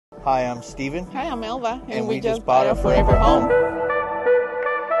Hi, I'm Steven. Hi, I'm Elva, and we just bought a forever home.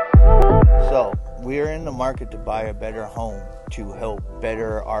 So, we're in the market to buy a better home to help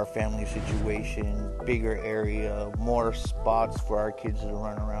better our family situation, bigger area, more spots for our kids to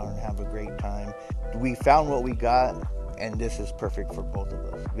run around and have a great time. We found what we got, and this is perfect for both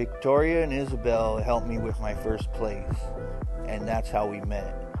of us. Victoria and Isabel helped me with my first place, and that's how we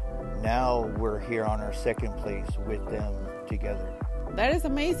met. Now we're here on our second place with them together. That is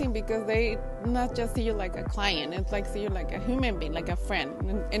amazing because they not just see you like a client, it's like see you like a human being, like a friend,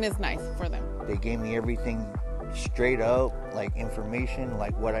 and it's nice for them. They gave me everything straight up, like information,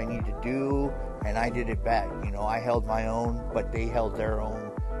 like what I need to do, and I did it back. You know, I held my own, but they held their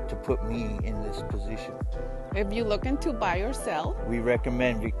own to put me in this position. If you're looking to buy or sell, we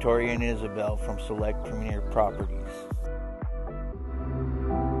recommend Victoria and Isabel from Select Premier Properties.